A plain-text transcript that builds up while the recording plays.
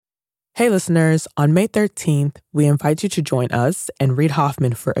Hey listeners, on May 13th, we invite you to join us and Reid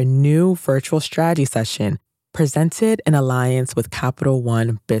Hoffman for a new virtual strategy session presented in alliance with Capital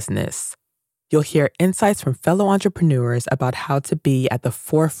One Business. You'll hear insights from fellow entrepreneurs about how to be at the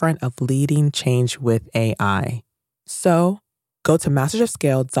forefront of leading change with AI. So, go to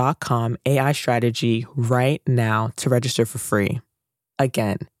mastersofscale.com AI strategy right now to register for free.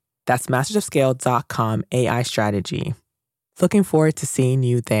 Again, that's mastersofscale.com AI strategy. Looking forward to seeing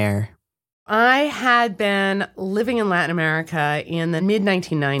you there. I had been living in Latin America in the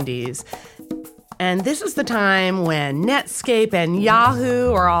mid-1990s, and this is the time when Netscape and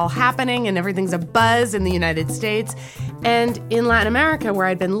Yahoo are all happening and everything's a buzz in the United States. And in Latin America, where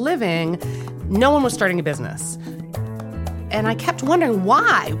I'd been living, no one was starting a business. And I kept wondering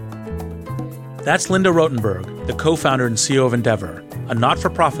why. That's Linda Rotenberg, the co-founder and CEO of Endeavor, a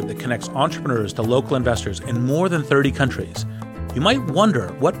not-for-profit that connects entrepreneurs to local investors in more than 30 countries. You might wonder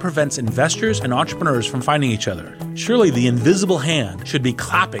what prevents investors and entrepreneurs from finding each other. Surely the invisible hand should be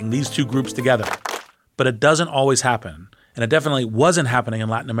clapping these two groups together. But it doesn't always happen, and it definitely wasn't happening in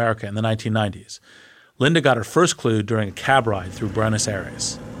Latin America in the 1990s. Linda got her first clue during a cab ride through Buenos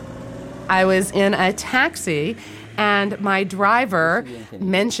Aires. I was in a taxi, and my driver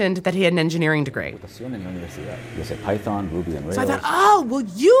mentioned that he had an engineering degree. Python, Ruby, and Rails. So I thought, oh, well,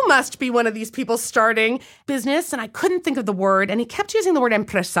 you must be one of these people starting business. And I couldn't think of the word. And he kept using the word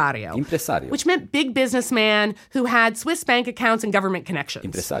empresario. Which meant big businessman who had Swiss bank accounts and government connections.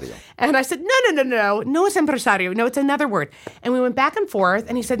 Impresario. And I said, no, it's empresario. No, it's another word. And we went back and forth.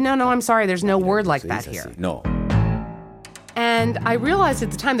 And he said, no, I'm sorry. There's no word like that here. No. And I realized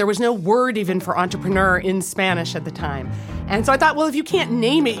at the time there was no word even for entrepreneur in Spanish at the time. And so I thought, well, if you can't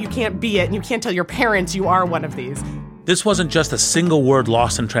name it, you can't be it, and you can't tell your parents you are one of these. This wasn't just a single word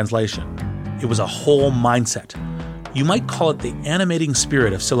lost in translation. It was a whole mindset. You might call it the animating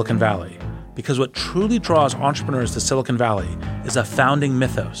spirit of Silicon Valley, because what truly draws entrepreneurs to Silicon Valley is a founding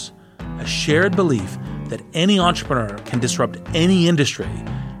mythos, a shared belief that any entrepreneur can disrupt any industry,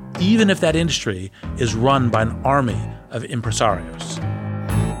 even if that industry is run by an army of impresarios.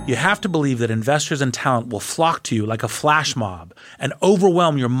 You have to believe that investors and talent will flock to you like a flash mob and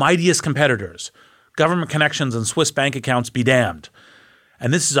overwhelm your mightiest competitors. Government connections and Swiss bank accounts be damned.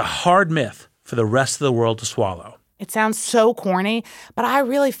 And this is a hard myth for the rest of the world to swallow. It sounds so corny, but I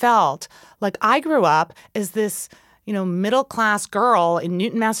really felt like I grew up as this, middle-class girl in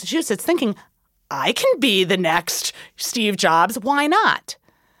Newton, Massachusetts, thinking, I can be the next Steve Jobs. Why not?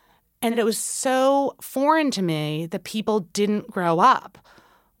 And it was so foreign to me that people didn't grow up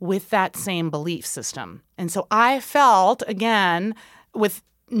with that same belief system. And so I felt, again, with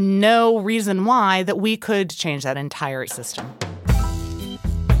no reason why, that we could change that entire system.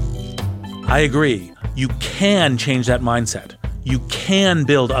 I agree. You can change that mindset. You can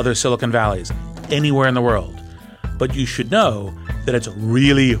build other Silicon Valleys anywhere in the world. But you should know that it's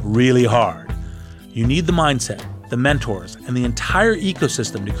really, really hard. You need the mindset, the mentors, and the entire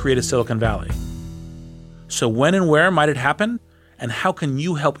ecosystem to create a Silicon Valley. So when and where might it happen? And how can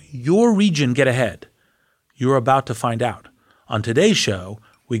you help your region get ahead? You're about to find out. On today's show,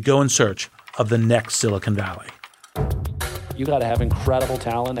 we go in search of the next Silicon Valley. You got to have incredible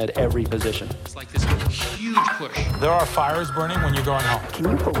talent at every position. It's like this huge push. There are fires burning when you're going home. Can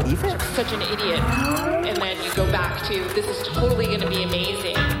you believe it? Such an idiot. And then you go back to, this is totally going to be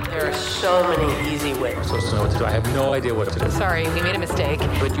amazing. There are so many easy ways. I'm supposed to know what to do. I have no idea what to do. Sorry, we made a mistake.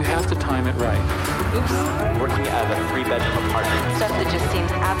 But you have to time it right. Oops. Working out of a 3-bedroom apartment. Stuff that just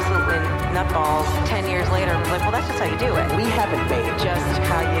seems absolutely nutballs. 10 years later, I'm like, well, that's just how you do it. We haven't made Just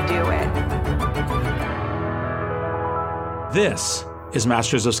how you do it. This is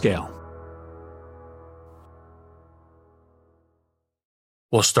Masters of Scale.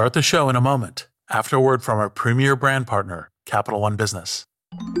 We'll start the show in a moment, after a word from our premier brand partner, Capital One Business.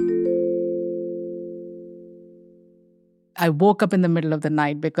 I woke up in the middle of the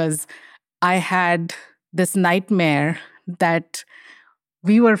night because I had this nightmare that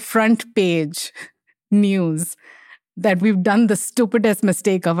we were front page news, that we've done the stupidest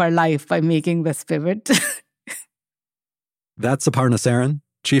mistake of our life by making this pivot. That's Aparna Saran,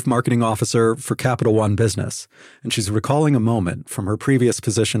 Chief Marketing Officer for Capital One Business, and she's recalling a moment from her previous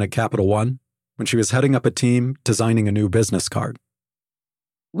position at Capital One when she was heading up a team designing a new business card.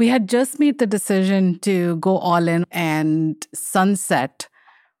 We had just made the decision to go all in and sunset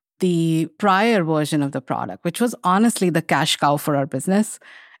the prior version of the product, which was honestly the cash cow for our business.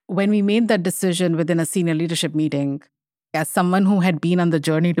 When we made that decision within a senior leadership meeting, as someone who had been on the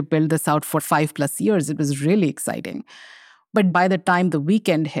journey to build this out for 5+ years, it was really exciting. But by the time the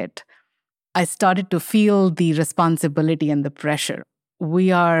weekend hit, I started to feel the responsibility and the pressure.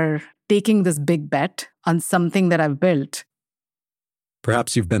 We are taking this big bet on something that I've built.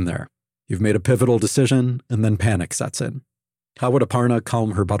 Perhaps you've been there. You've made a pivotal decision, and then panic sets in. How would Aparna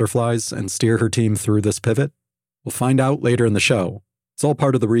calm her butterflies and steer her team through this pivot? We'll find out later in the show. It's all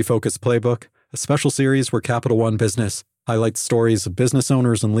part of the Refocus Playbook, a special series where Capital One Business highlights stories of business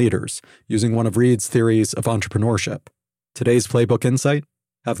owners and leaders using one of Reid's theories of entrepreneurship. Today's Playbook Insight: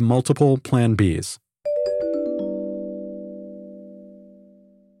 have multiple Plan Bs.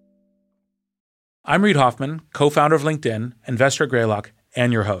 I'm Reid Hoffman, co-founder of LinkedIn, investor at Greylock,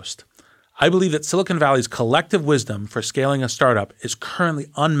 and your host. I believe that Silicon Valley's collective wisdom for scaling a startup is currently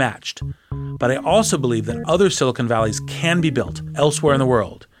unmatched. But I also believe that other Silicon Valleys can be built elsewhere in the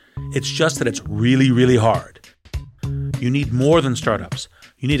world. It's just that it's really, really hard. You need more than startups.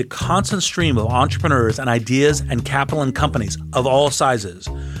 You need a constant stream of entrepreneurs and ideas and capital and companies of all sizes.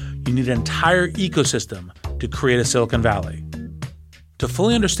 You need an entire ecosystem to create a Silicon Valley. To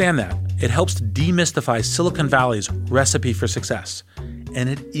fully understand that, it helps to demystify Silicon Valley's recipe for success. And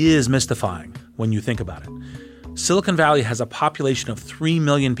it is mystifying when you think about it. Silicon Valley has a population of 3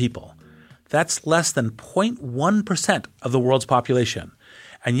 million people. That's less than 0.1% of the world's population.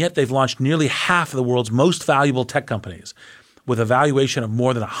 And yet they've launched nearly half of the world's most valuable tech companies with a valuation of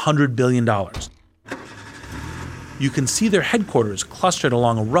more than $100 billion. You can see their headquarters clustered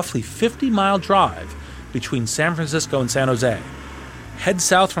along a roughly 50-mile drive between San Francisco and San Jose. Head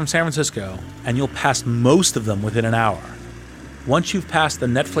south from San Francisco, and you'll pass most of them within an hour. Once you've passed the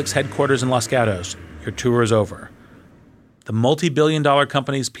Netflix headquarters in Los Gatos, your tour is over. The multi-billion-dollar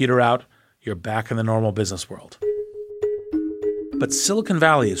companies peter out, you're back in the normal business world. But Silicon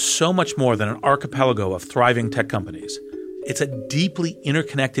Valley is so much more than an archipelago of thriving tech companies. It's a deeply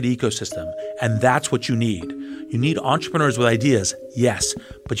interconnected ecosystem, and that's what you need. You need entrepreneurs with ideas, yes,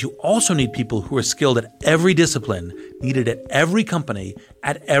 but you also need people who are skilled at every discipline, needed at every company,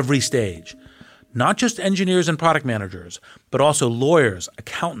 at every stage. Not just engineers and product managers, but also lawyers,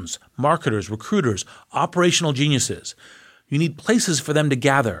 accountants, marketers, recruiters, operational geniuses. You need places for them to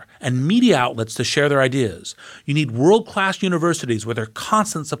gather and media outlets to share their ideas. You need world-class universities with their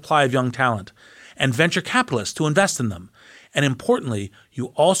constant supply of young talent and venture capitalists to invest in them. And importantly, you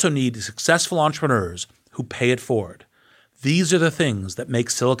also need successful entrepreneurs who pay it forward. These are the things that make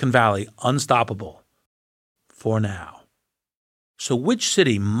Silicon Valley unstoppable. For now. So which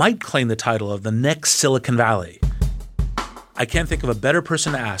city might claim the title of the next Silicon Valley? I can't think of a better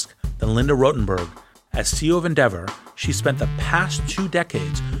person to ask than Linda Rotenberg. As CEO of Endeavor, she spent the past 2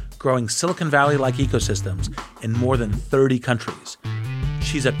 decades growing Silicon Valley-like ecosystems in more than 30 countries.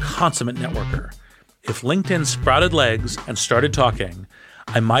 She's a consummate networker. If LinkedIn sprouted legs and started talking,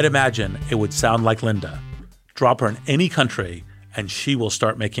 I might imagine it would sound like Linda. Drop her in any country, and she will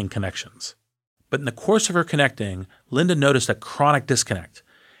start making connections. But in the course of her connecting, Linda noticed a chronic disconnect.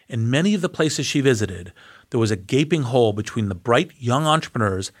 In many of the places she visited, there was a gaping hole between the bright young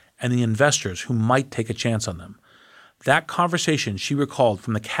entrepreneurs and the investors who might take a chance on them. That conversation she recalled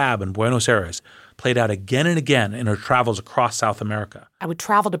from the cab in Buenos Aires played out again and again in her travels across South America. I would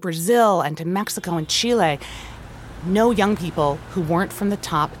travel to Brazil and to Mexico and Chile. No young people who weren't from the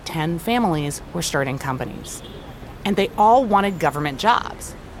top 10 families were starting companies. And they all wanted government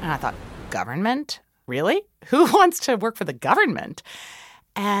jobs. And I thought, government? Really? Who wants to work for the government?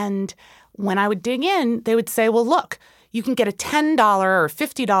 And when I would dig in, they would say, well, look, you can get a $10 or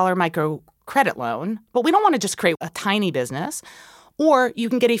 $50 micro credit loan, but we don't want to just create a tiny business. Or you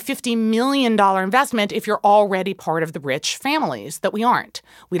can get a $50 million investment if you're already part of the rich families that we aren't.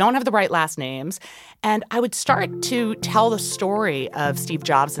 We don't have the right last names. And I would start to tell the story of Steve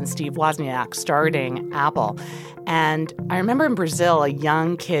Jobs and Steve Wozniak starting Apple. And I remember in Brazil, a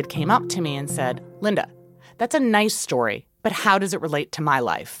young kid came up to me and said, Linda, that's a nice story, but how does it relate to my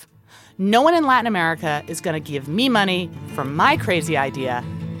life? No one in Latin America is going to give me money for my crazy idea,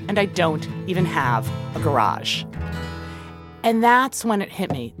 and I don't even have a garage. And that's when it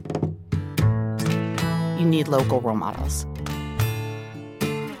hit me. You need local role models.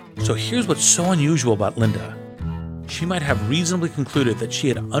 So here's what's so unusual about Linda. She might have reasonably concluded that she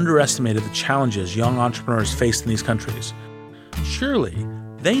had underestimated the challenges young entrepreneurs faced in these countries. Surely,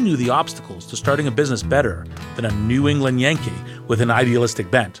 they knew the obstacles to starting a business better than a New England Yankee with an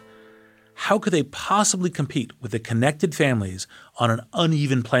idealistic bent. How could they possibly compete with the connected families on an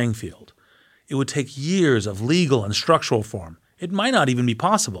uneven playing field? It would take years of legal and structural reform. It might not even be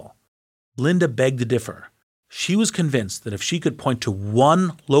possible. Linda begged to differ. She was convinced that if she could point to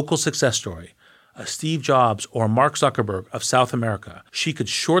one local success story, a Steve Jobs or Mark Zuckerberg of South America, she could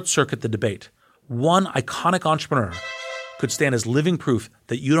short-circuit the debate. One iconic entrepreneur could stand as living proof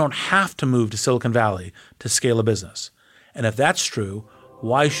that you don't have to move to Silicon Valley to scale a business. And if that's true,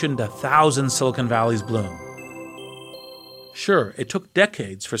 why shouldn't 1,000 Silicon Valleys bloom? Sure, it took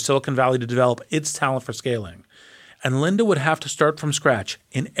decades for Silicon Valley to develop its talent for scaling, and Linda would have to start from scratch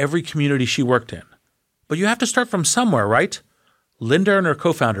in every community she worked in. But you have to start from somewhere, right? Linda and her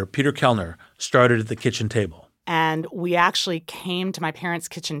co-founder, Peter Kellner, started at the kitchen table. And we actually came to my parents'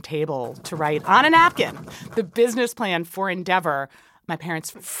 kitchen table to write on a napkin the business plan for Endeavor. My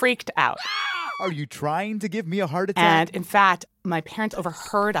parents freaked out. Are you trying to give me a heart attack? And in fact, my parents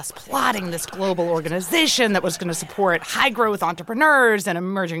overheard us plotting this global organization that was going to support high-growth entrepreneurs and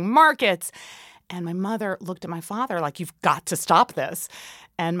emerging markets. And my mother looked at my father like, you've got to stop this.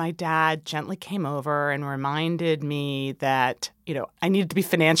 And my dad gently came over and reminded me that, I needed to be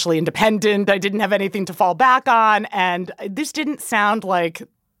financially independent. I didn't have anything to fall back on. And this didn't sound like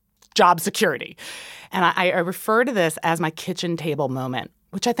job security. And I refer to this as my kitchen table moment,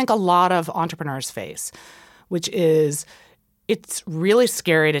 which I think a lot of entrepreneurs face, which is it's really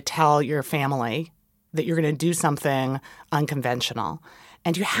scary to tell your family that you're going to do something unconventional.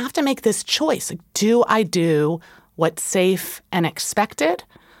 And you have to make this choice. Do I do what's safe and expected,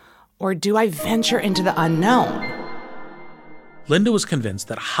 or do I venture into the unknown? Linda was convinced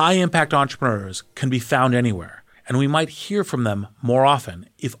that high-impact entrepreneurs can be found anywhere, and we might hear from them more often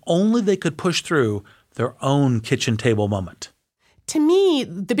if only they could push through their own kitchen table moment. To me,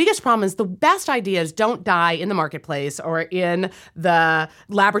 the biggest problem is the best ideas don't die in the marketplace or in the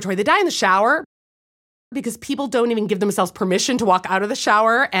laboratory. They die in the shower because people don't even give themselves permission to walk out of the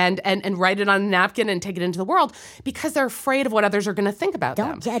shower and write it on a napkin and take it into the world because they're afraid of what others are going to think about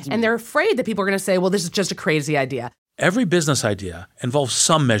them. Don't judge me. And they're afraid that people are going to say, well, this is just a crazy idea. Every business idea involves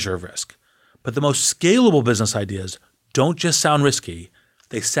some measure of risk, but the most scalable business ideas don't just sound risky,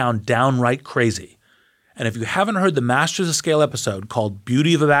 they sound downright crazy. And if you haven't heard the Masters of Scale episode called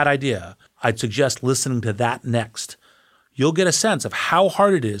Beauty of a Bad Idea, I'd suggest listening to that next. You'll get a sense of how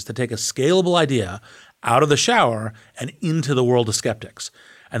hard it is to take a scalable idea out of the shower and into the world of skeptics.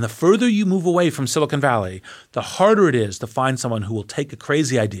 And the further you move away from Silicon Valley, the harder it is to find someone who will take a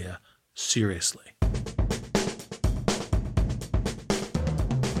crazy idea seriously.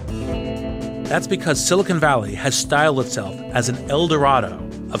 That's because Silicon Valley has styled itself as an El Dorado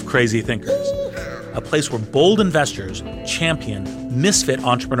of crazy thinkers, a place where bold investors champion misfit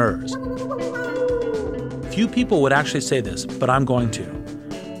entrepreneurs. Few people would actually say this, but I'm going to.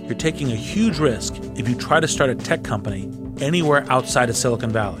 You're taking a huge risk if you try to start a tech company anywhere outside of Silicon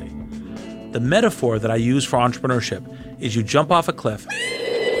Valley. The metaphor that I use for entrepreneurship is you jump off a cliff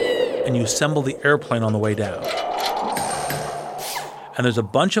and you assemble the airplane on the way down. And there's a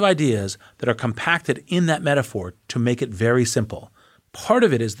bunch of ideas that are compacted in that metaphor to make it very simple. Part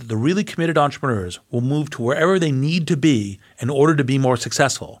of it is that the really committed entrepreneurs will move to wherever they need to be in order to be more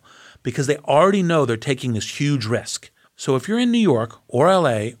successful because they already know they're taking this huge risk. So if you're in New York or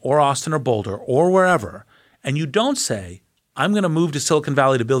LA or Austin or Boulder or wherever, and you don't say, I'm going to move to Silicon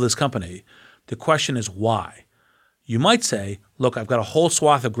Valley to build this company, the question is why? You might say, look, I've got a whole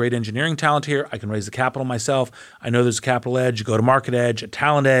swath of great engineering talent here. I can raise the capital myself. I know there's a capital edge, a go-to-market edge, a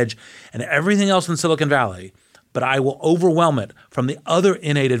talent edge, and everything else in Silicon Valley, but I will overwhelm it from the other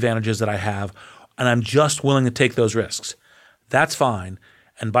innate advantages that I have, and I'm just willing to take those risks. That's fine.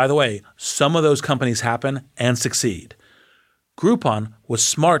 And by the way, some of those companies happen and succeed. Groupon was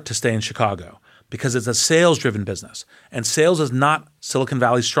smart to stay in Chicago because it's a sales-driven business, and sales is not Silicon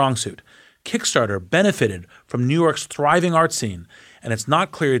Valley's strong suit. Kickstarter benefited from New York's thriving art scene, and it's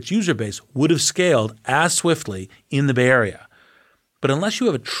not clear its user base would have scaled as swiftly in the Bay Area. But unless you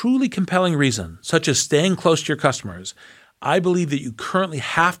have a truly compelling reason, such as staying close to your customers, I believe that you currently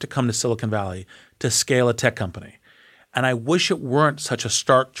have to come to Silicon Valley to scale a tech company. And I wish it weren't such a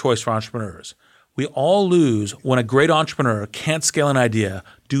stark choice for entrepreneurs. We all lose when a great entrepreneur can't scale an idea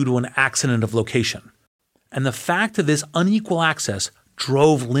due to an accident of location. And the fact of this unequal access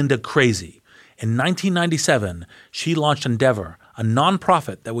drove Linda crazy. In 1997, she launched Endeavor, a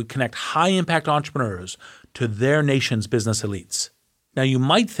nonprofit that would connect high-impact entrepreneurs to their nation's business elites. Now, you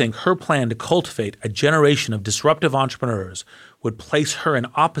might think her plan to cultivate a generation of disruptive entrepreneurs would place her in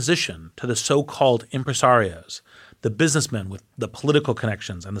opposition to the so-called impresarios, the businessmen with the political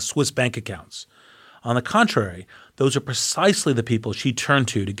connections and the Swiss bank accounts. On the contrary, those are precisely the people she turned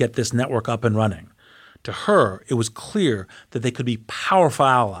to get this network up and running. To her, it was clear that they could be powerful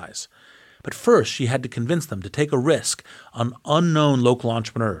allies. But first, she had to convince them to take a risk on unknown local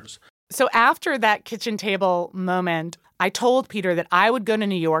entrepreneurs. So after that kitchen table moment, I told Peter that I would go to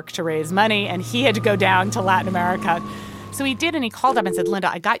New York to raise money, and he had to go down to Latin America. So he did, and he called up and said,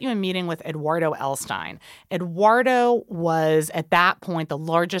 Linda, I got you a meeting with Eduardo Elstein. Eduardo was, at that point, the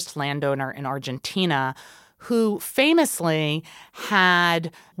largest landowner in Argentina who famously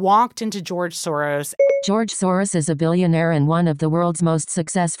had walked into George Soros. George Soros is a billionaire and one of the world's most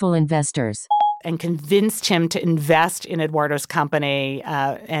successful investors. And convinced him to invest in Eduardo's company,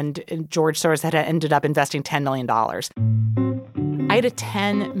 and George Soros had ended up investing $10 million. I had a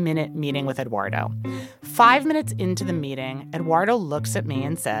 10-minute meeting with Eduardo. 5 minutes into the meeting, Eduardo looks at me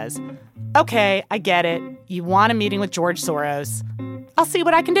and says, "Okay, I get it. You want a meeting with George Soros. I'll see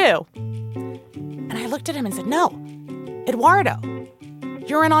what I can do." And I looked at him and said, "No, Eduardo,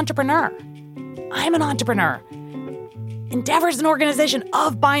 you're an entrepreneur. I'm an entrepreneur. Endeavor is an organization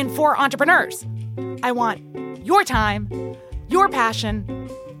of, by, and for entrepreneurs. I want your time, your passion,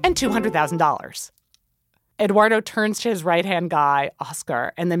 and $200,000. Eduardo turns to his right-hand guy,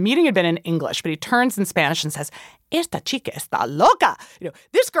 Oscar, and the meeting had been in English, but he turns in Spanish and says, "Esta chica está loca."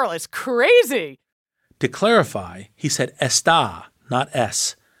 This girl is crazy. To clarify, he said está, not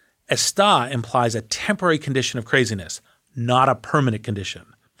es. Está implies a temporary condition of craziness, not a permanent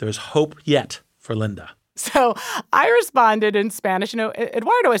condition. There's hope yet for Linda. So I responded in Spanish,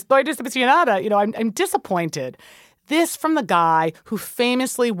 "Eduardo, estoy decepcionada. I'm disappointed." This from the guy who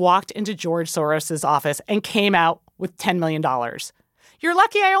famously walked into George Soros's office and came out with $10 million. "You're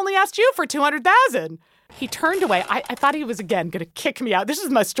lucky I only asked you for $200,000. He turned away. I thought he was, again, going to kick me out. This is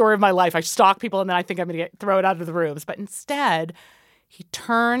my story of my life. I stalk people and then I think I'm going to throw it out of the rooms. But instead, he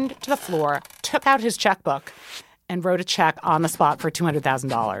turned to the floor, took out his checkbook, and wrote a check on the spot for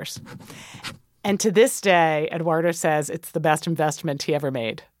 $200,000. And to this day, Eduardo says it's the best investment he ever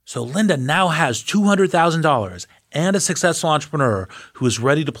made. So Linda now has $200,000 and a successful entrepreneur who is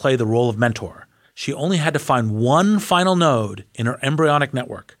ready to play the role of mentor. She only had to find one final node in her embryonic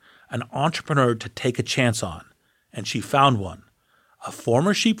network, an entrepreneur to take a chance on. And she found one, a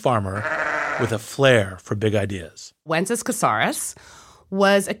former sheep farmer with a flair for big ideas. Wences Casares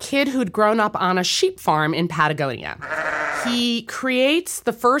was a kid who'd grown up on a sheep farm in Patagonia. He creates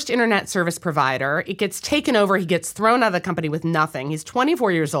the first internet service provider. It gets taken over. He gets thrown out of the company with nothing. He's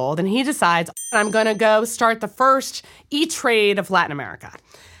 24 years old, and he decides, I'm going to go start the first E-Trade of Latin America.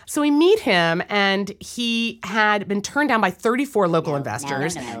 So we meet him, and he had been turned down by 34 local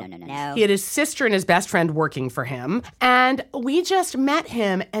investors. No. He had his sister and his best friend working for him. And we just met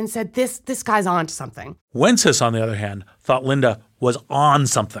him and said, this guy's on to something. Wences, on the other hand, thought Linda was on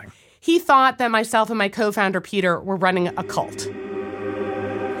something. He thought that myself and my co-founder, Peter, were running a cult.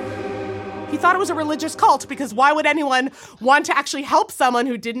 He thought it was a religious cult because why would anyone want to actually help someone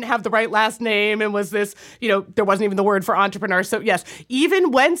who didn't have the right last name and was this, there wasn't even the word for entrepreneur. So yes,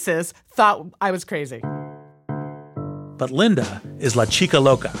 even Wences thought I was crazy. But Linda is La Chica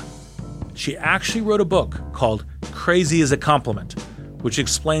Loca. She actually wrote a book called Crazy is a Compliment, which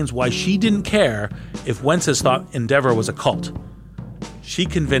explains why she didn't care if Wences thought Endeavor was a cult. She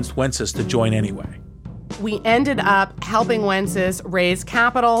convinced Wences to join anyway. We ended up helping Wences raise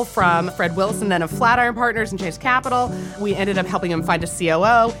capital from Fred Wilson, then of Flatiron Partners and Chase Capital. We ended up helping him find a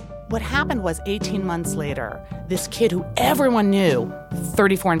COO. What happened was 18 months later, this kid who everyone knew,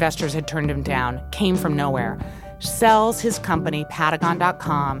 34 investors had turned him down, came from nowhere, sells his company,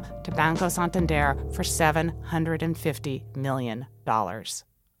 Patagon.com, to Banco Santander for $750 million.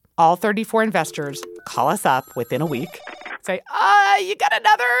 All 34 investors call us up within a week. Say, you got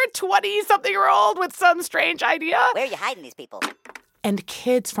another 20-something-year-old with some strange idea? Where are you hiding these people? And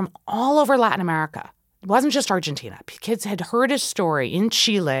kids from all over Latin America, it wasn't just Argentina. Kids had heard his story in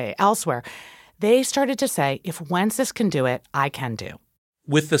Chile, elsewhere. They started to say, if Wences can do it, I can do.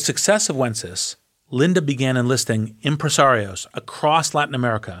 With the success of Wences, Linda began enlisting impresarios across Latin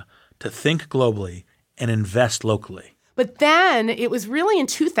America to think globally and invest locally. But then it was really in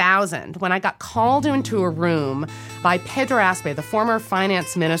 2000 when I got called into a room by Pedro Aspe, the former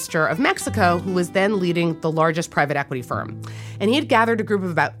finance minister of Mexico, who was then leading the largest private equity firm. And he had gathered a group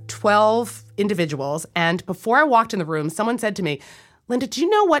of about 12 individuals. And before I walked in the room, someone said to me, Linda, do you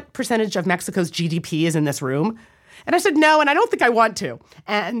know what percentage of Mexico's GDP is in this room? And I said, no, and I don't think I want to.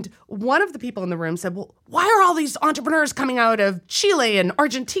 And one of the people in the room said, well, why are all these entrepreneurs coming out of Chile and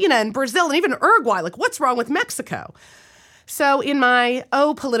Argentina and Brazil and even Uruguay? Like, what's wrong with Mexico? So in my,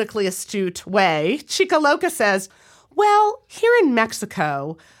 politically astute way, Chica Loca says, well, here in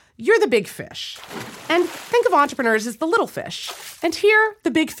Mexico, you're the big fish. And think of entrepreneurs as the little fish. And here,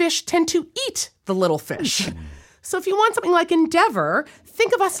 the big fish tend to eat the little fish. So if you want something like Endeavor,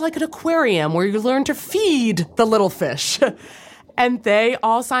 think of us like an aquarium where you learn to feed the little fish. And they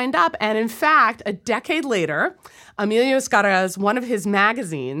all signed up. And in fact, a decade later, Emilio Escarraz, one of his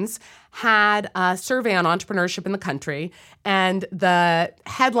magazines, had a survey on entrepreneurship in the country. And the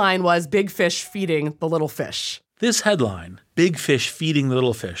headline was Big Fish Feeding the Little Fish. This headline, Big Fish Feeding the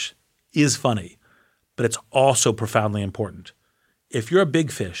Little Fish, is funny. but it's also profoundly important. If you're a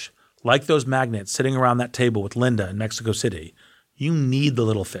big fish, like those magnates sitting around that table with Linda in Mexico City, you need the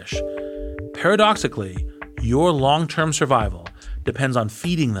little fish. Paradoxically, your long-term survival depends on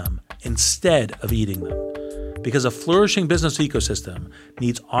feeding them instead of eating them, because a flourishing business ecosystem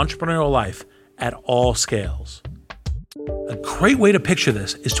needs entrepreneurial life at all scales. A great way to picture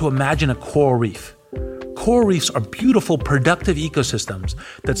this is to imagine a coral reef. Coral reefs are beautiful, productive ecosystems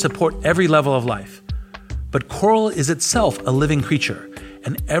that support every level of life. But coral is itself a living creature,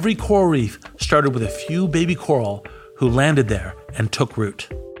 and every coral reef started with a few baby coral who landed there and took root.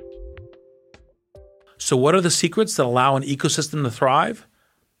 So what are the secrets that allow an ecosystem to thrive?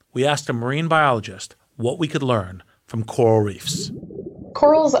 We asked a marine biologist what we could learn from coral reefs.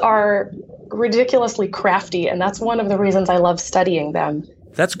 Corals are ridiculously crafty, and that's one of the reasons I love studying them.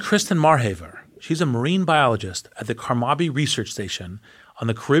 That's Kristen Marhaver. She's a marine biologist at the Carmabi Research Station on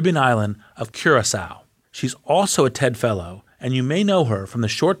the Caribbean island of Curaçao. She's also a TED Fellow, and you may know her from the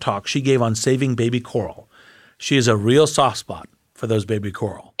short talk she gave on saving baby coral. She is a real soft spot for those baby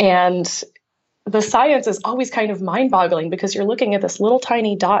coral. And the science is always kind of mind-boggling because you're looking at this little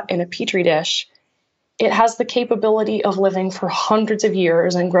tiny dot in a petri dish. It has the capability of living for hundreds of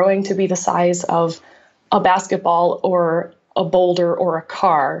years and growing to be the size of a basketball or a boulder or a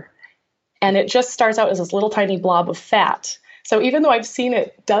car. And it just starts out as this little tiny blob of fat. So even though I've seen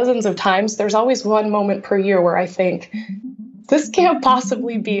it dozens of times, there's always one moment per year where I think, this can't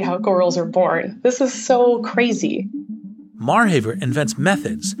possibly be how corals are born. This is so crazy. Marhaver invents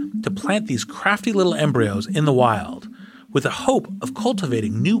methods to plant these crafty little embryos in the wild with the hope of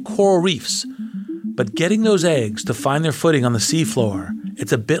cultivating new coral reefs. But getting those eggs to find their footing on the seafloor,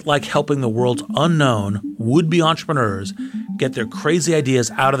 it's a bit like helping the world's unknown would-be entrepreneurs get their crazy ideas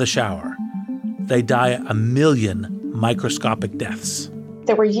out of the shower. They die 1 million microscopic deaths.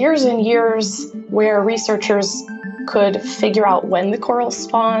 There were years and years where researchers could figure out when the corals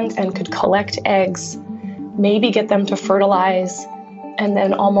spawned and could collect eggs, maybe get them to fertilize, and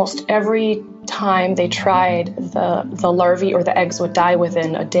then almost every time they tried, the larvae or the eggs would die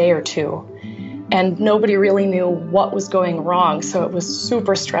within a day or two. And nobody really knew what was going wrong, so it was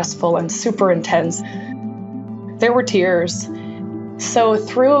super stressful and super intense. There were tears. So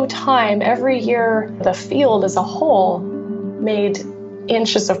through time, every year, the field as a whole made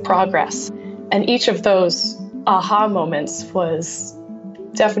inches of progress. And each of those aha moments was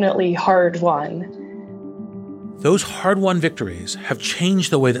definitely hard-won. Those hard-won victories have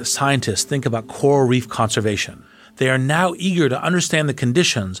changed the way that scientists think about coral reef conservation. They are now eager to understand the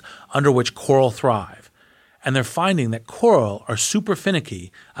conditions under which coral thrive, and they're finding that coral are super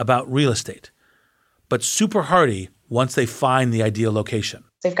finicky about real estate, but super hardy once they find the ideal location.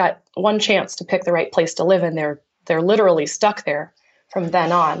 They've got one chance to pick the right place to live, and they're literally stuck there from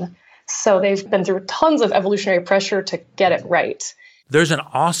then on. So they've been through tons of evolutionary pressure to get it right. There's an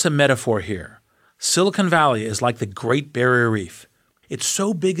awesome metaphor here. Silicon Valley is like the Great Barrier Reef. It's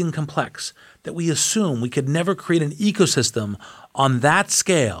so big and complex that we assume we could never create an ecosystem on that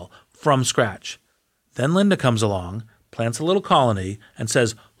scale from scratch. Then Linda comes along, plants a little colony, and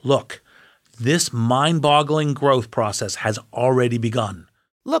says, look, this mind-boggling growth process has already begun.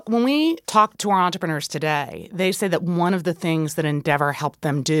 Look, when we talk to our entrepreneurs today, they say that one of the things that Endeavor helped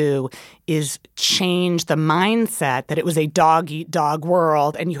them do is change the mindset that it was a dog-eat-dog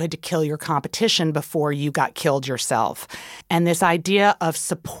world and you had to kill your competition before you got killed yourself. And this idea of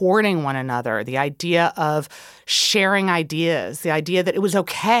supporting one another, the idea of sharing ideas, the idea that it was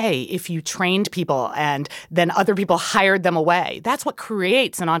okay if you trained people and then other people hired them away. That's what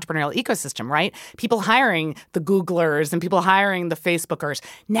creates an entrepreneurial ecosystem, right? People hiring the Googlers and people hiring the Facebookers.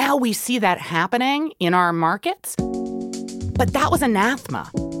 Now we see that happening in our markets, but that was anathema.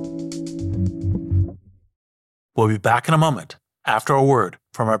 We'll be back in a moment after a word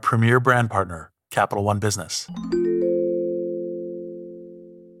from our premier brand partner, Capital One Business.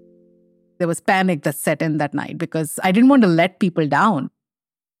 There was panic that set in that night because I didn't want to let people down.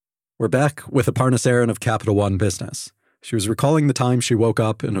 We're back with Aparna Saran of Capital One Business. She was recalling the time she woke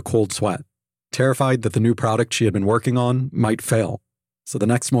up in a cold sweat, terrified that the new product she had been working on might fail. So the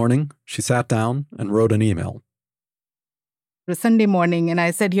next morning, she sat down and wrote an email. It was Sunday morning, and I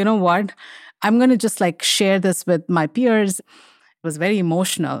said, you know what? I'm going to just share this with my peers. It was very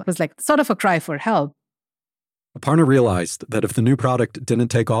emotional. It was sort of a cry for help. Aparna realized that if the new product didn't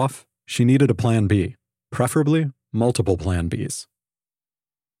take off, she needed a plan B, preferably multiple plan Bs.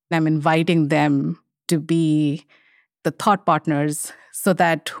 I'm inviting them to be the thought partners so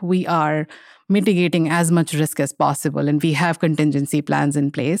that we are mitigating as much risk as possible and we have contingency plans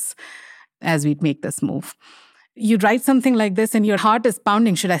in place as we make this move. You write something like this and your heart is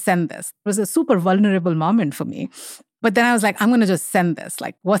pounding, should I send this? It was a super vulnerable moment for me. But then I was like, I'm going to just send this.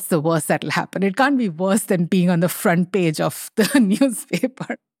 Like, what's the worst that'll happen? It can't be worse than being on the front page of the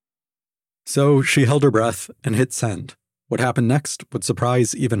newspaper. So she held her breath and hit send. What happened next would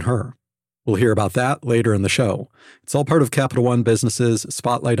surprise even her. We'll hear about that later in the show. It's all part of Capital One Business's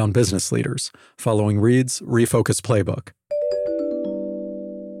Spotlight on Business Leaders, following Reed's Refocus Playbook.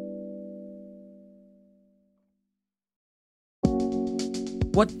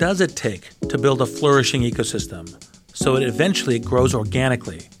 What does it take to build a flourishing ecosystem so it eventually grows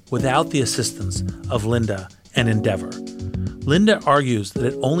organically without the assistance of Linda and Endeavor? Linda argues that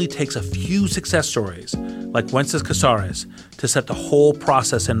it only takes a few success stories, like Wences Casares, to set the whole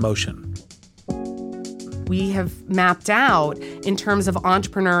process in motion. We have mapped out in terms of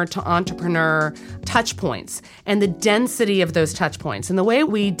entrepreneur to entrepreneur touch points and the density of those touch points. And the way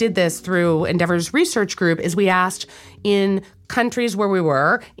we did this through Endeavor's research group is we asked in countries where we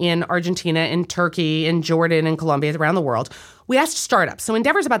were, in Argentina, in Turkey, in Jordan, in Colombia, around the world, we asked startups. So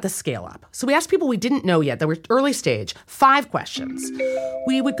Endeavor's about the scale up. So we asked people we didn't know yet, that were early stage, 5 questions.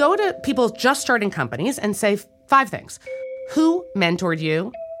 We would go to people just starting companies and say 5 things. Who mentored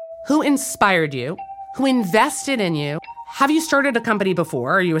you? Who inspired you? Who invested in you? Have you started a company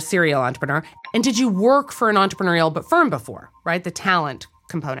before? Are you a serial entrepreneur? And did you work for an entrepreneurial firm before, right? The talent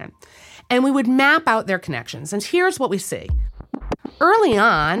component. And we would map out their connections. And here's what we see. Early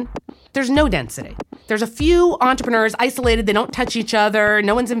on, there's no density. There's a few entrepreneurs isolated. They don't touch each other.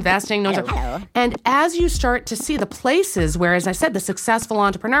 No one's investing. And as you start to see the places where, as I said, the successful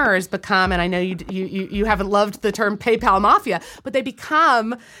entrepreneurs become, and I know you haven't loved the term PayPal Mafia, but they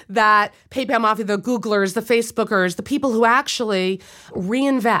become that PayPal Mafia, the Googlers, the Facebookers, the people who actually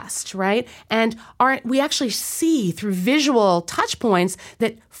reinvest, right? And we actually see through visual touch points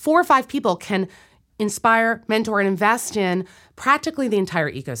that 4 or 5 people can inspire, mentor, and invest in practically the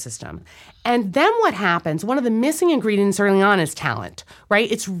entire ecosystem. And then what happens, one of the missing ingredients early on is talent,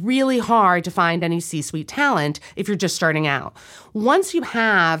 right? It's really hard to find any C-suite talent if you're just starting out. Once you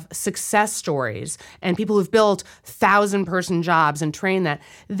have success stories and people who've built 1,000-person jobs and trained that,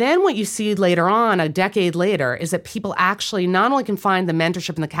 then what you see later on, a decade later, is that people actually not only can find the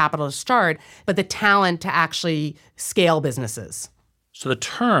mentorship and the capital to start, but the talent to actually scale businesses. So the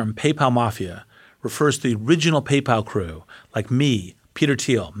term PayPal Mafia refers to the original PayPal crew, like me, Peter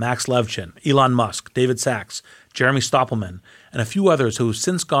Thiel, Max Levchin, Elon Musk, David Sachs, Jeremy Stoppelman, and a few others who have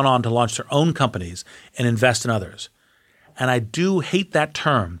since gone on to launch their own companies and invest in others. And I do hate that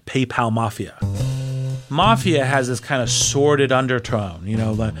term, PayPal Mafia. Mafia has this kind of sordid undertone. You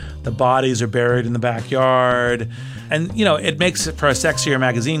know, the bodies are buried in the backyard. And, you know, it makes it for a sexier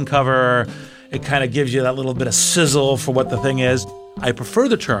magazine cover. It kind of gives you that little bit of sizzle for what the thing is. I prefer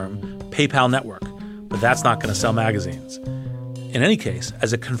the term PayPal Network, but that's not going to sell magazines. In any case,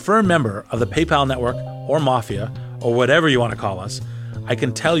 as a confirmed member of the PayPal Network or Mafia or whatever you want to call us, I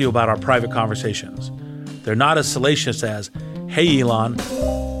can tell you about our private conversations. They're not as salacious as, hey, Elon,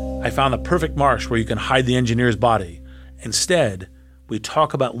 I found the perfect marsh where you can hide the engineer's body. Instead, we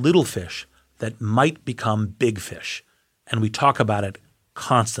talk about little fish that might become big fish, and we talk about it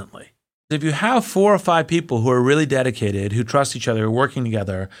constantly. If you have 4 or 5 people who are really dedicated, who trust each other, who are working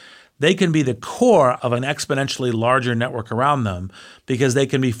together, they can be the core of an exponentially larger network around them because they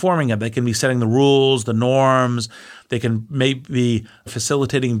can be forming it. They can be setting the rules, the norms. They can maybe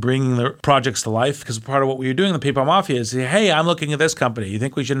facilitating bringing their projects to life, because part of what we're doing in the PayPal Mafia is say, hey, I'm looking at this company. You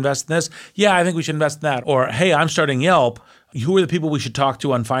think we should invest in this? Yeah, I think we should invest in that. Or, hey, I'm starting Yelp. Who are the people we should talk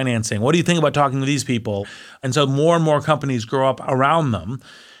to on financing? What do you think about talking to these people? And so more and more companies grow up around them.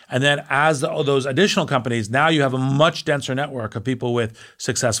 And then as those additional companies, now you have a much denser network of people with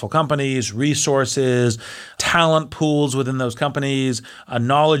successful companies, resources, talent pools within those companies, a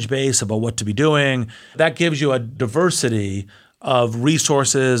knowledge base about what to be doing. That gives you a diversity of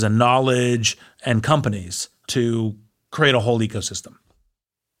resources and knowledge and companies to create a whole ecosystem.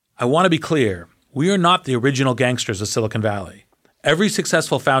 I want to be clear, we are not the original gangsters of Silicon Valley. Every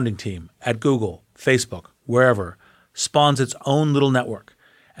successful founding team at Google, Facebook, wherever, spawns its own little network.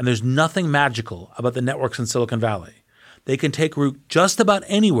 And there's nothing magical about the networks in Silicon Valley. They can take root just about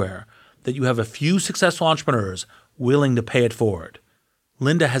anywhere that you have a few successful entrepreneurs willing to pay it forward.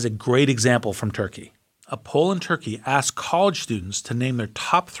 Linda has a great example from Turkey. A poll in Turkey asked college students to name their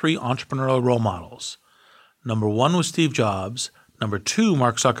top 3 entrepreneurial role models. Number 1 was Steve Jobs, number 2,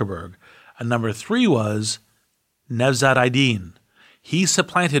 Mark Zuckerberg, and number 3 was Nevzat Aydin. He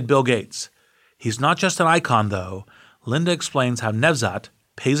supplanted Bill Gates. He's not just an icon, though. Linda explains how Nevzat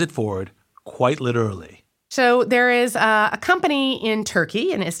pays it forward quite literally. So there is a company in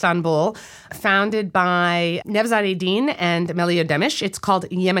Turkey, in Istanbul, founded by Nevzat Eddin and Melih Ödemiş. It's called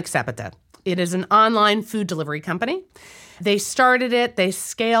Yemek Sepeti. It is an online food delivery company. They started it, they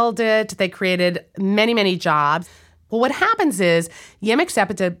scaled it, they created many, many jobs. Well, what happens is Yemek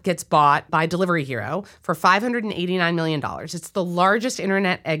Sepeti gets bought by Delivery Hero for $589 million. It's the largest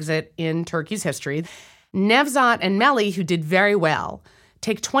internet exit in Turkey's history. Nevzat and Melih, who did very well,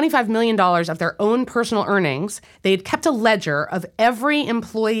 take $25 million of their own personal earnings. They had kept a ledger of every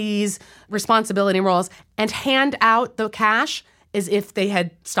employee's responsibility and roles and hand out the cash as if they had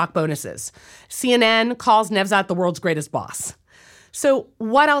stock bonuses. CNN calls Nevzat the world's greatest boss. So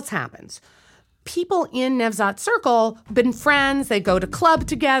what else happens? People in Nevzat's circle have been friends. They go to club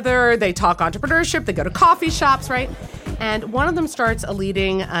together. They talk entrepreneurship. They go to coffee shops, right? And one of them starts a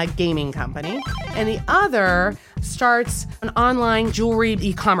leading gaming company, and the other starts an online jewelry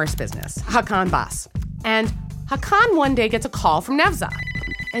e-commerce business, Hakan Bas. And Hakan one day gets a call from Nevzat.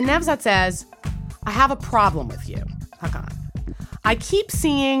 And Nevzat says, I have a problem with you, Hakan. I keep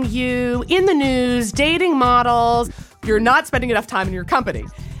seeing you in the news, dating models. You're not spending enough time in your company.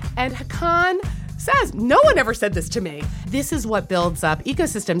 And Hakan says, no one ever said this to me. This is what builds up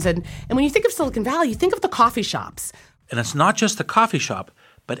ecosystems. And when you think of Silicon Valley, you think of the coffee shops. And it's not just the coffee shop,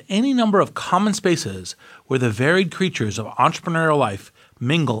 but any number of common spaces where the varied creatures of entrepreneurial life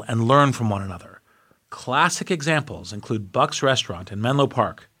mingle and learn from one another. Classic examples include Buck's Restaurant in Menlo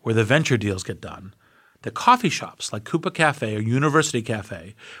Park, where the venture deals get done. The coffee shops like Coupa Cafe or University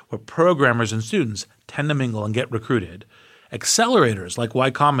Cafe, where programmers and students tend to mingle and get recruited. Accelerators like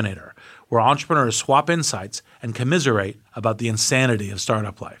Y Combinator, where entrepreneurs swap insights and commiserate about the insanity of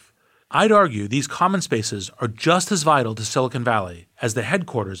startup life. I'd argue these common spaces are just as vital to Silicon Valley as the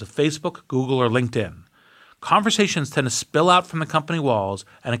headquarters of Facebook, Google, or LinkedIn. Conversations tend to spill out from the company walls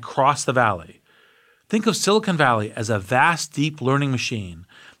and across the valley. Think of Silicon Valley as a vast, deep learning machine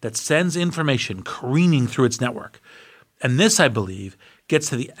that sends information careening through its network. And this, I believe, gets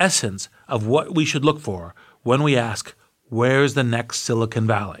to the essence of what we should look for when we ask, where's the next Silicon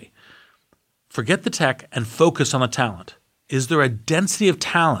Valley? Forget the tech and focus on the talent. Is there a density of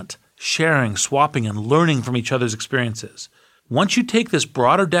talent, sharing, swapping, and learning from each other's experiences? Once you take this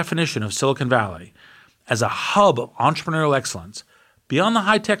broader definition of Silicon Valley as a hub of entrepreneurial excellence, beyond the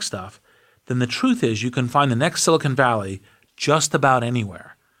high-tech stuff, then the truth is you can find the next Silicon Valley just about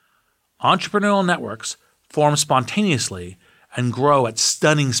anywhere. Entrepreneurial networks form spontaneously and grow at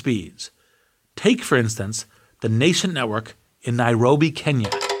stunning speeds. Take, for instance, the Nascent Network in Nairobi,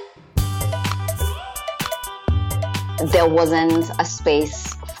 Kenya. There wasn't a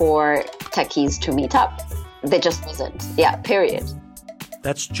space for techies to meet up. There just wasn't. Yeah, period.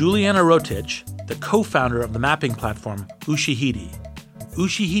 That's Juliana Rotich, the co-founder of the mapping platform Ushahidi.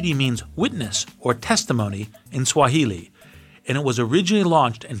 Ushahidi means witness or testimony in Swahili, and it was originally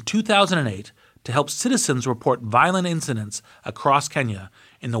launched in 2008 to help citizens report violent incidents across Kenya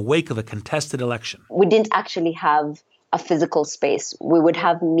in the wake of a contested election. We didn't actually have a physical space. We would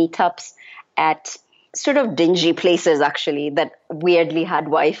have meetups at sort of dingy places, actually, that weirdly had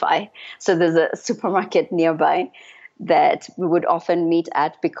Wi-Fi. So there's a supermarket nearby that we would often meet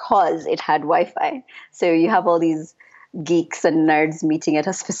at because it had Wi-Fi. So you have all these geeks and nerds meeting at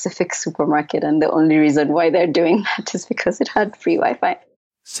a specific supermarket, and the only reason why they're doing that is because it had free Wi-Fi.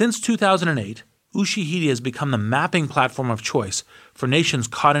 Since 2008, Ushahidi has become the mapping platform of choice for nations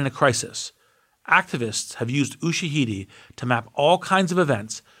caught in a crisis. Activists have used Ushahidi to map all kinds of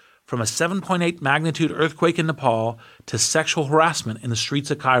events, from a 7.8 magnitude earthquake in Nepal to sexual harassment in the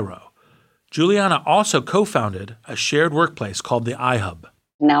streets of Cairo. Juliana also co-founded a shared workplace called the iHub.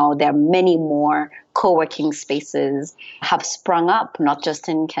 Now there are many more co-working spaces have sprung up, not just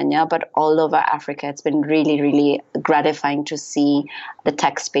in Kenya, but all over Africa. It's been really, really gratifying to see the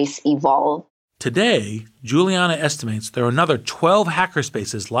tech space evolve. Today, Juliana estimates there are another 12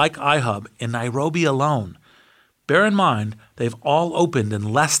 hackerspaces like iHub in Nairobi alone. Bear in mind, they've all opened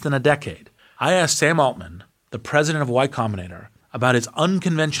in less than a decade. I asked Sam Altman, the president of Y Combinator, about his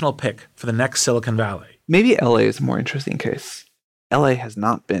unconventional pick for the next Silicon Valley. Maybe LA is a more interesting case. LA has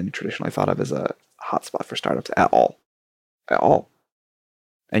not been traditionally thought of as a hotspot for startups at all. At all.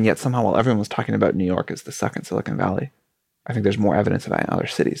 And yet somehow while everyone was talking about New York as the second Silicon Valley, I think there's more evidence of that in other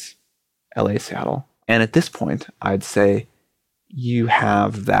cities. LA, Seattle. And at this point, I'd say you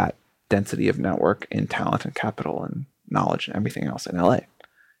have that density of network in talent and capital and knowledge and everything else in LA.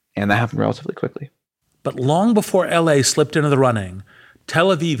 And that happened relatively quickly. But long before LA slipped into the running, Tel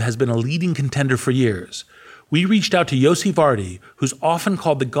Aviv has been a leading contender for years. We reached out to Yossi Vardi, who's often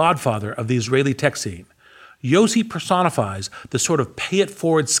called the godfather of the Israeli tech scene. Yossi personifies the sort of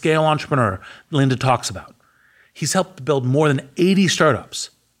pay-it-forward scale entrepreneur Linda talks about. He's helped build more than 80 startups.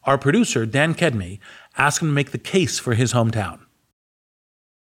 Our producer, Dan Kedmi, asked him to make the case for his hometown.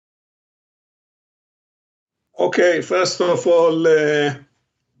 Okay, first of all,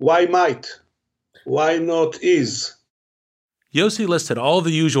 why might? Why not is? Yossi listed all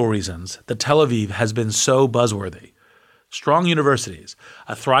the usual reasons that Tel Aviv has been so buzzworthy. Strong universities,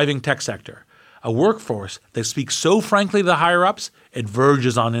 a thriving tech sector, a workforce that speaks so frankly to the higher-ups, it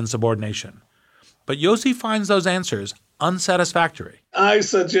verges on insubordination. But Yossi finds those answers unsatisfactory. I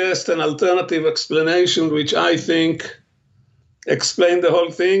suggest an alternative explanation, which I think explains the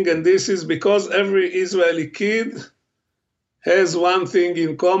whole thing, and this is because every Israeli kid has one thing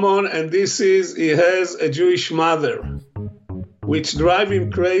in common, and this is he has a Jewish mother, which drive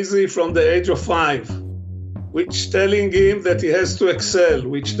him crazy from the age of 5, which telling him that he has to excel,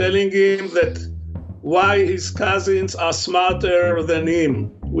 which telling him that why his cousins are smarter than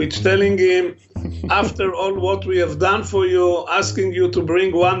him, which telling him, after all what we have done for you, asking you to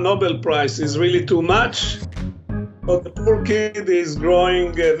bring one Nobel Prize is really too much. But the poor kid is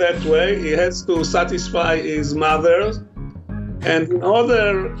growing that way. He has to satisfy his mother. And in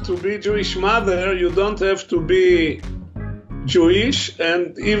order to be Jewish mother, you don't have to be Jewish,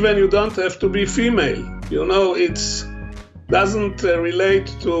 and even you don't have to be female. You know, it's doesn't relate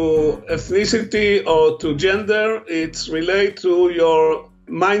to ethnicity or to gender. It's relate to your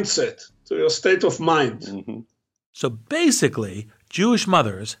mindset, to your state of mind. Mm-hmm. So basically, Jewish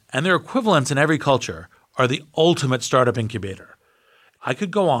mothers and their equivalents in every culture are the ultimate startup incubator. I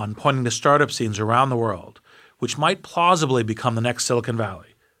could go on pointing to startup scenes around the world, which might plausibly become the next Silicon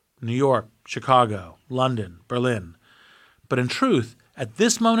Valley. New York, Chicago, London, Berlin. But in truth, at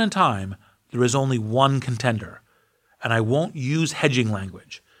this moment in time, there is only one contender. And I won't use hedging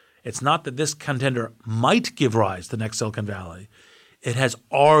language. It's not that this contender might give rise to the next Silicon Valley. It has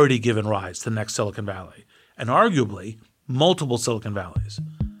already given rise to the next Silicon Valley, and arguably multiple Silicon Valleys.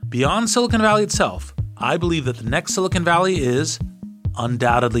 Beyond Silicon Valley itself, I believe that the next Silicon Valley is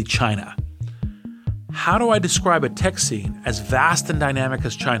undoubtedly China. How do I describe a tech scene as vast and dynamic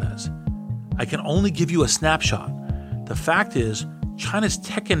as China's? I can only give you a snapshot. The fact is, China's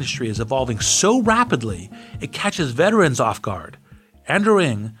tech industry is evolving so rapidly, it catches veterans off guard. Andrew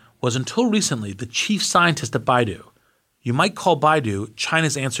Ng was until recently the chief scientist at Baidu. You might call Baidu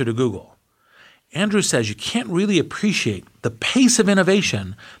China's answer to Google. Andrew says you can't really appreciate the pace of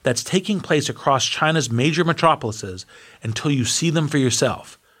innovation that's taking place across China's major metropolises until you see them for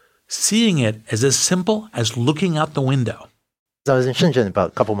yourself. Seeing it is as simple as looking out the window. I was in Shenzhen about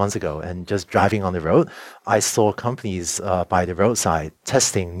a couple months ago, and just driving on the road, I saw companies by the roadside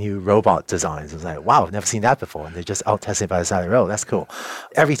testing new robot designs. I was like, wow, I've never seen that before. And they're just out testing by the side of the road. That's cool.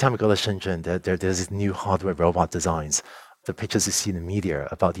 Every time I go to Shenzhen, there's these new hardware robot designs. The pictures you see in the media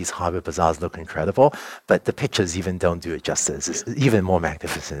about these hardware bazaars look incredible, but the pictures even don't do it justice. It's even more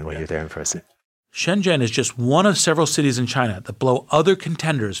magnificent when you're there in person. Shenzhen is just one of several cities in China that blow other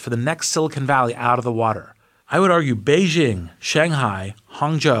contenders for the next Silicon Valley out of the water. I would argue Beijing, Shanghai,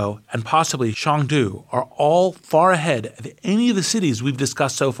 Hangzhou, and possibly Chengdu are all far ahead of any of the cities we've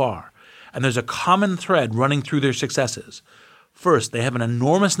discussed so far. And there's a common thread running through their successes. First, they have an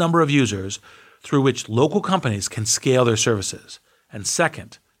enormous number of users through which local companies can scale their services. And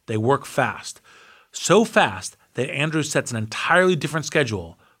second, they work fast. So fast that Andrew sets an entirely different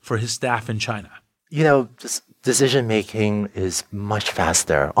schedule for his staff in China. You know, decision making is much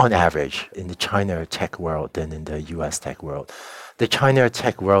faster on average in the China tech world than in the US tech world. The China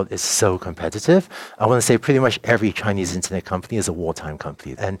tech world is so competitive. I want to say pretty much every Chinese internet company is a wartime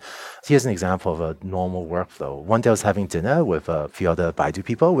company. And here's an example of a normal workflow. One day I was having dinner with a few other Baidu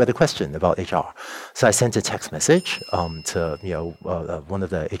people. We had a question about HR. So I sent a text message to one of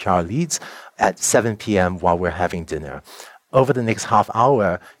the HR leads at 7 p.m. while we're having dinner. Over the next half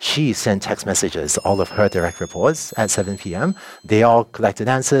hour, she sent text messages to all of her direct reports at 7 p.m. They all collected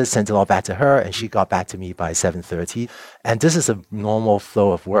answers, sent it all back to her, and she got back to me by 7:30. And this is a normal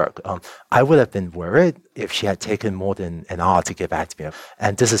flow of work. I would have been worried if she had taken more than an hour to get back to me.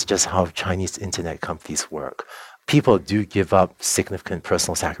 And this is just how Chinese internet companies work. People do give up significant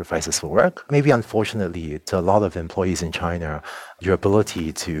personal sacrifices for work. Maybe unfortunately, to a lot of employees in China, your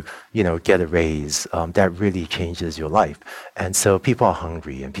ability to, get a raise, that really changes your life. And so people are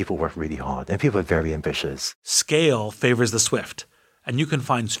hungry and people work really hard and people are very ambitious. Scale favors the swift, and you can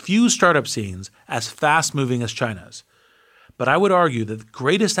find few startup scenes as fast-moving as China's. But I would argue that the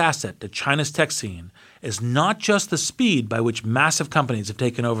greatest asset to China's tech scene is not just the speed by which massive companies have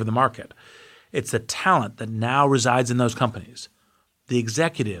taken over the market. It's the talent that now resides in those companies. The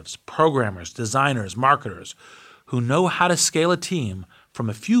executives, programmers, designers, marketers who know how to scale a team from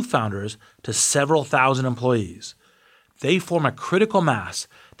a few founders to several thousand employees. They form a critical mass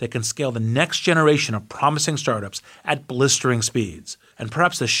that can scale the next generation of promising startups at blistering speeds. And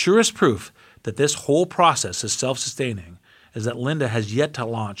perhaps the surest proof that this whole process is self-sustaining is that Linda has yet to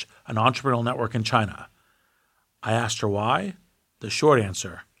launch an entrepreneurial network in China. I asked her why. The short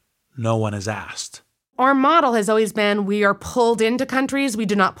answer, no one has asked. Our model has always been we are pulled into countries. We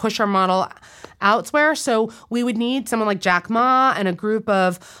do not push our model elsewhere. So we would need someone like Jack Ma and a group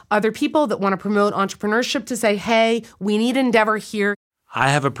of other people that want to promote entrepreneurship to say, hey, we need Endeavor here. I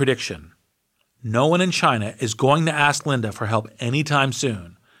have a prediction. No one in China is going to ask Linda for help anytime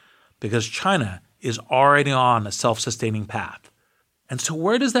soon because China is already on a self-sustaining path. And so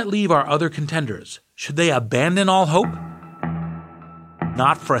where does that leave our other contenders? Should they abandon all hope?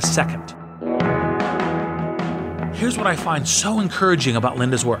 Not for a second. Here's what I find so encouraging about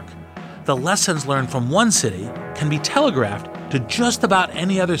Linda's work. The lessons learned from one city can be telegraphed to just about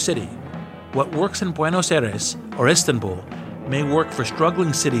any other city. What works in Buenos Aires or Istanbul may work for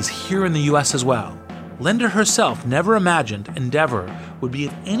struggling cities here in the US as well. Linda herself never imagined Endeavor would be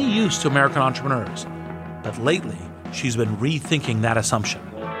of any use to American entrepreneurs. But lately, she's been rethinking that assumption.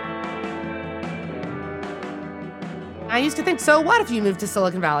 I used to think, so what if you moved to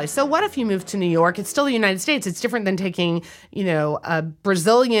Silicon Valley? So what if you moved to New York? It's still the United States. It's different than taking, a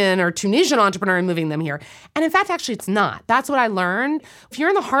Brazilian or Tunisian entrepreneur and moving them here. And in fact, actually, it's not. That's what I learned. If you're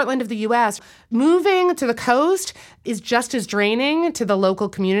in the heartland of the U.S., moving to the coast is just as draining to the local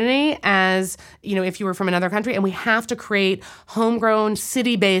community as, if you were from another country. And we have to create homegrown,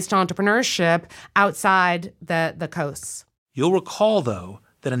 city-based entrepreneurship outside the coasts. You'll recall, though,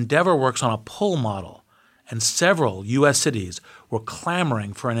 that Endeavor works on a pull model. And several U.S. cities were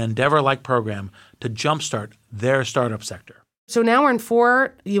clamoring for an Endeavor-like program to jumpstart their startup sector. So now we're in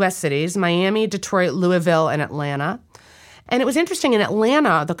 4 U.S. cities, Miami, Detroit, Louisville, and Atlanta. And it was interesting, in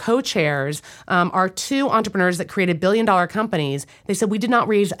Atlanta, the co-chairs are 2 entrepreneurs that created billion-dollar companies. They said, we did not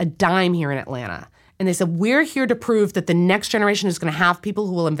raise a dime here in Atlanta. And they said, we're here to prove that the next generation is going to have people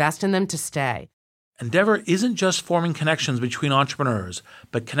who will invest in them to stay. Endeavor isn't just forming connections between entrepreneurs,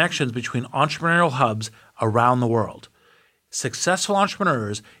 but connections between entrepreneurial hubs around the world. Successful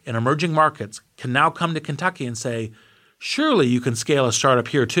entrepreneurs in emerging markets can now come to Kentucky and say, surely you can scale a startup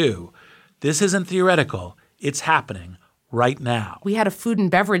here too. This isn't theoretical. It's happening right now. We had a food and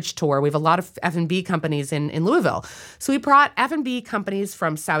beverage tour. We have a lot of F&B companies in Louisville. So we brought F&B companies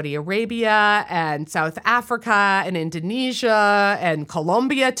from Saudi Arabia and South Africa and Indonesia and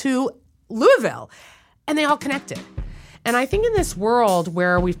Colombia to Louisville. And they all connected. And I think in this world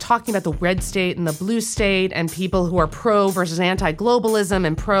where we're talking about the red state and the blue state and people who are pro versus anti-globalism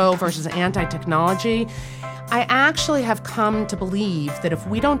and pro versus anti-technology, I actually have come to believe that if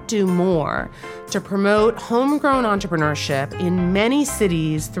we don't do more to promote homegrown entrepreneurship in many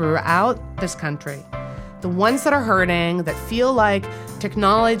cities throughout this country, the ones that are hurting, that feel like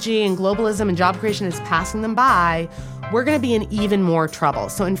technology and globalism and job creation is passing them by, we're going to be in even more trouble.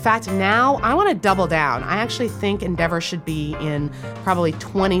 So in fact, now I want to double down. I actually think Endeavor should be in probably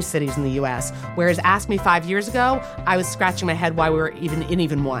 20 cities in the US, whereas ask me 5 years ago, I was scratching my head why we were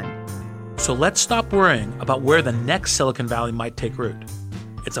even one. So let's stop worrying about where the next Silicon Valley might take root.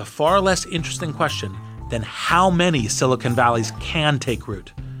 It's a far less interesting question than how many Silicon Valleys can take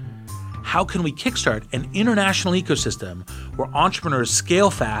root. How can we kickstart an international ecosystem where entrepreneurs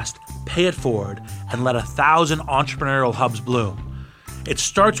scale fast, pay it forward, and let 1,000 entrepreneurial hubs bloom? It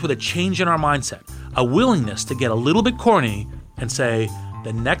starts with a change in our mindset, a willingness to get a little bit corny and say,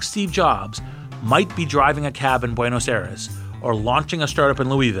 the next Steve Jobs might be driving a cab in Buenos Aires or launching a startup in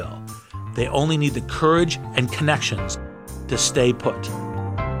Louisville. They only need the courage and connections to stay put.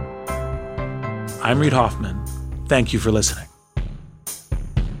 I'm Reid Hoffman. Thank you for listening.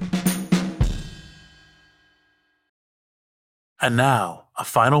 And now, a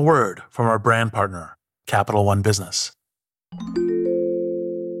final word from our brand partner, Capital One Business.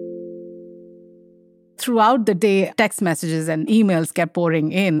 Throughout the day, text messages and emails kept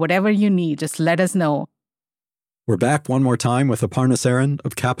pouring in. Whatever you need, just let us know. We're back one more time with Aparna Saran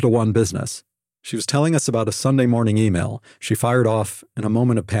of Capital One Business. She was telling us about a Sunday morning email she fired off in a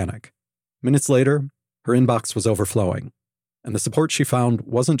moment of panic. Minutes later, her inbox was overflowing. And the support she found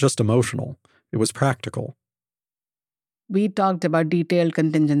wasn't just emotional, it was practical. We talked about detailed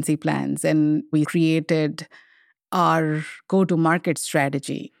contingency plans, and we created our go-to-market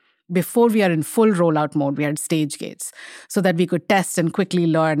strategy. Before we are in full rollout mode, we had stage gates so that we could test and quickly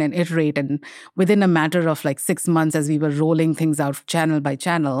learn and iterate. And within a matter of 6 months, as we were rolling things out channel by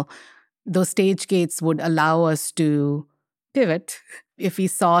channel, those stage gates would allow us to pivot if we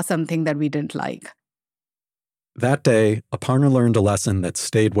saw something that we didn't like. That day, Aparna learned a lesson that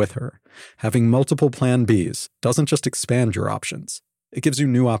stayed with her. Having multiple plan Bs doesn't just expand your options, it gives you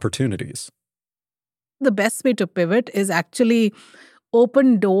new opportunities. The best way to pivot is actually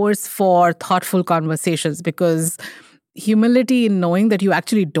open doors for thoughtful conversations, because humility in knowing that you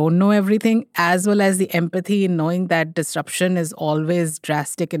actually don't know everything, as well as the empathy in knowing that disruption is always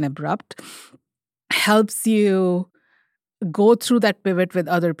drastic and abrupt, helps you go through that pivot with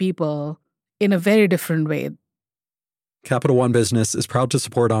other people in a very different way. Capital One Business is proud to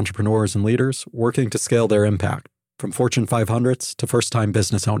support entrepreneurs and leaders working to scale their impact, from Fortune 500s to first-time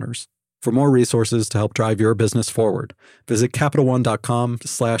business owners. For more resources to help drive your business forward, visit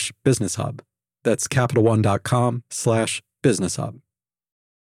CapitalOne.com/businesshub. That's CapitalOne.com/businesshub.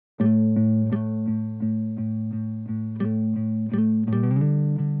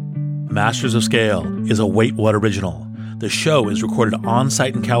 Masters of Scale is a Wait What original. The show is recorded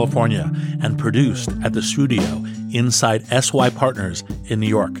on-site in California and produced at the studio inside SY Partners in New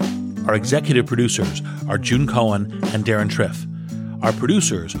York. Our executive producers are June Cohen and Darren Triff. Our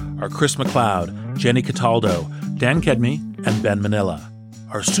producers are Chris McLeod, Jenny Cataldo, Dan Kedmi, and Ben Manila.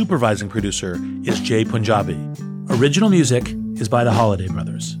 Our supervising producer is Jay Punjabi. Original music is by the Holiday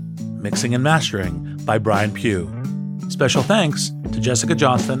Brothers. Mixing and mastering by Brian Pugh. Special thanks to Jessica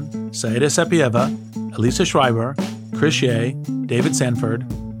Johnston, Saida Sepieva, Elisa Schreiber, Chris Shea, David Sanford,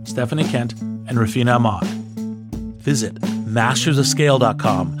 Stephanie Kent, and Rafina Ahmad. Visit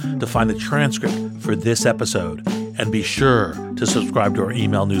mastersofscale.com to find the transcript for this episode, and be sure to subscribe to our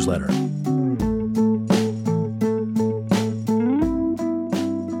email newsletter.